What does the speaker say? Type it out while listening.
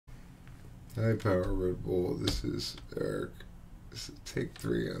Hi, PowerRedBull. This is Eric. This is take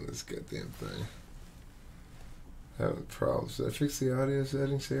 3 on this goddamn thing. Having problems. Did I fix the audio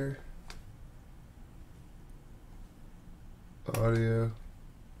settings here? Audio.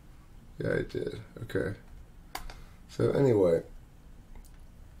 Yeah, I did. Okay. So anyway,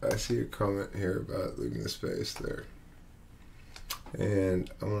 I see a comment here about leaving the space there. And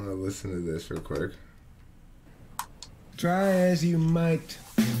I want to listen to this real quick. Try as you might,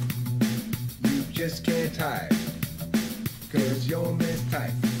 you just can't hide, 'cause you're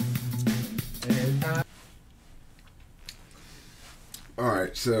mistyped. And I...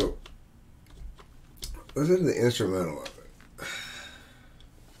 Alright, so listen to the instrumental of it.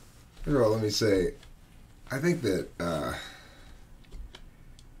 First of all, let me say, I think that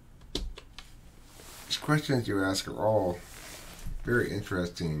these questions you ask are all very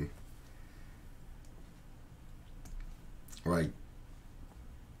interesting. Like,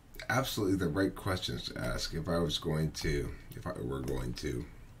 absolutely the right questions to ask if I were going to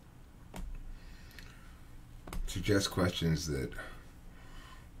suggest questions that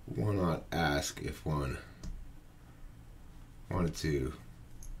one ought ask if one wanted to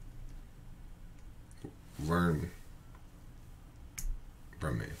learn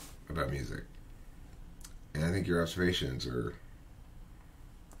from me about music. And I think your observations are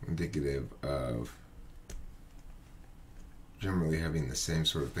indicative of generally having the same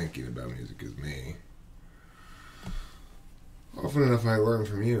sort of thinking about music as me. Often enough I learn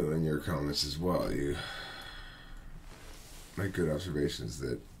from you in your comments as well. You make good observations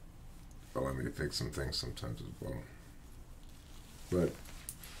that allow me to fix some things sometimes as well. But,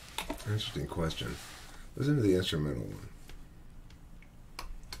 interesting question. Listen to the instrumental one.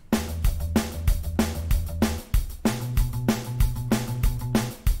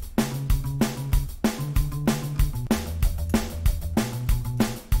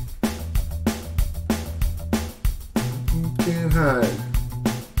 Can't hide,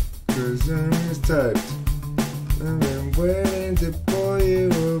 'cause I'm mistyped. I've been waiting to pull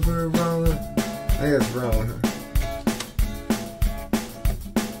you over wrong. I guess wrong.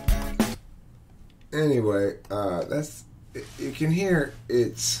 Anyway, that's, you can hear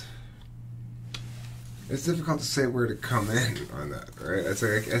it's difficult to say where to come in on that, right? It's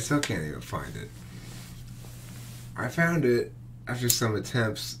like I still can't even find it. I found it after some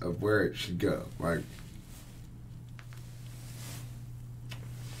attempts of where it should go. Like,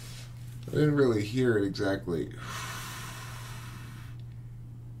 I didn't really hear it exactly.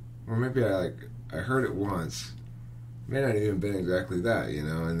 Or maybe I heard it once. It may not even been exactly that, you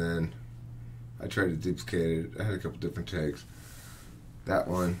know, and then I tried to duplicate it. I had a couple different takes. That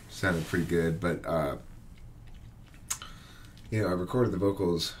one sounded pretty good, but you know, I recorded the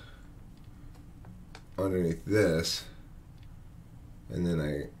vocals underneath this, and then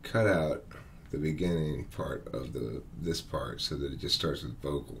I cut out the beginning part of this part so that it just starts with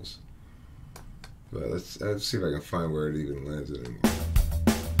vocals. But let's see if I can find where it even lands anymore.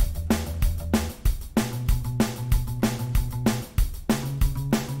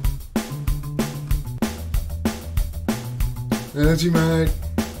 As you might,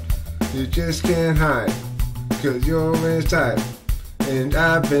 you just can't hide, 'cause you're mistyped. And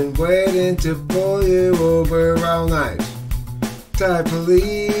I've been waiting to pull you over all night. Type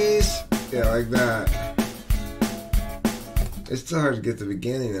police. Yeah, like that. It's still hard to get the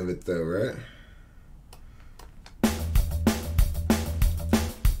beginning of it though, right?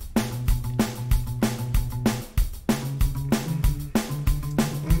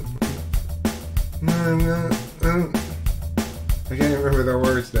 I can't remember the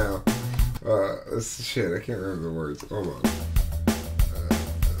words now. Shit, I can't remember the words. Hold on.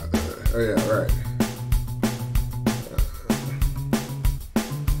 Oh yeah, right.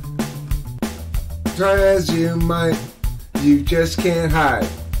 Try as you might, you just can't hide,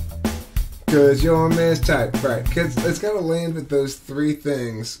 'cause you're mistyped. Right, 'cause it's gotta land with those 3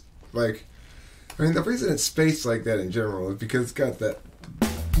 things. Like, I mean, the reason it's spaced like that in general is because it's got that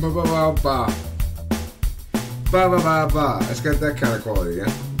ba-ba-ba-ba. Ba-ba-ba-ba. It's got that kind of quality,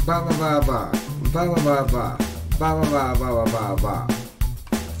 yeah? Ba-ba-ba-ba. Ba-ba-ba-ba. Ba-ba-ba-ba-ba-ba-ba.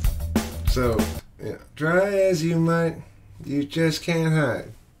 So, yeah. Try as you might, you just can't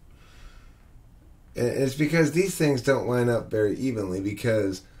hide. It's because these things don't line up very evenly,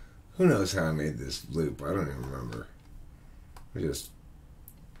 because who knows how I made this loop. I don't even remember. I was just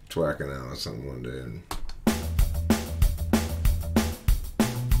twacking out on something one day.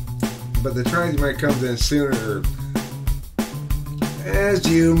 But the try as you might comes in sooner. As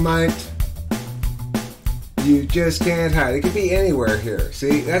you might, you just can't hide. It could be anywhere here.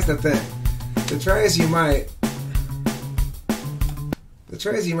 See, that's the thing. The try as you might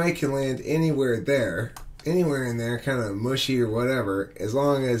try as you might can land anywhere there, anywhere in there, kind of mushy or whatever, as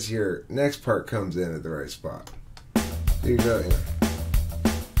long as your next part comes in at the right spot. So you go,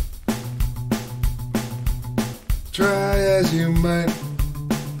 try as you might,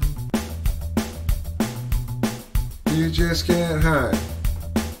 you just can't hide,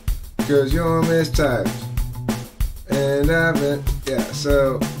 'cause you're mistyped. And I've been,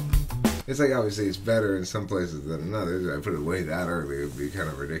 so it's like obviously it's better in some places than others. I put it way that early, it would be kind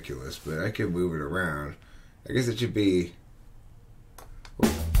of ridiculous, but I could move it around. I guess it should be.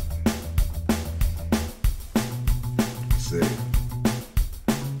 Let's see.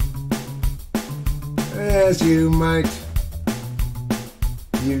 As you might,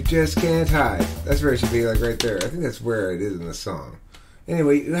 you just can't hide. That's where it should be, like right there. I think that's where it is in the song.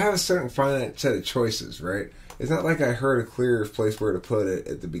 Anyway, you have a certain finite set of choices, right? It's not like I heard a clear place where to put it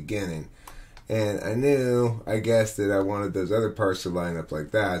at the beginning. And I knew, I guess, that I wanted those other parts to line up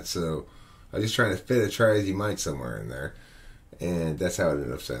like that, so I was just trying to fit a try as you might somewhere in there. And that's how it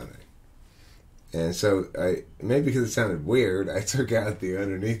ended up sounding. And so, maybe because it sounded weird, I took out the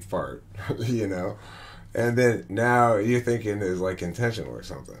underneath part, you know? And then now you're thinking it's like intentional or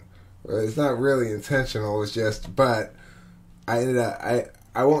something. Well, it's not really intentional, it's just, but I ended up,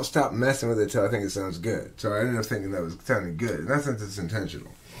 I won't stop messing with it until I think it sounds good. So I ended up thinking that was sounding good. In that sense, it's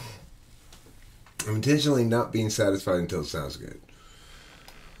intentional. I'm intentionally not being satisfied until it sounds good.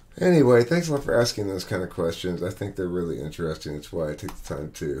 Anyway, thanks a lot for asking those kind of questions. I think they're really interesting. That's why I take the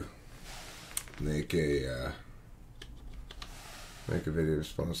time to make a video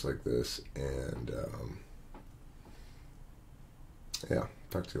response like this. And yeah,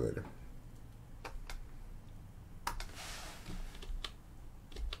 talk to you later.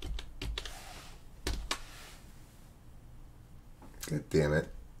 God damn it.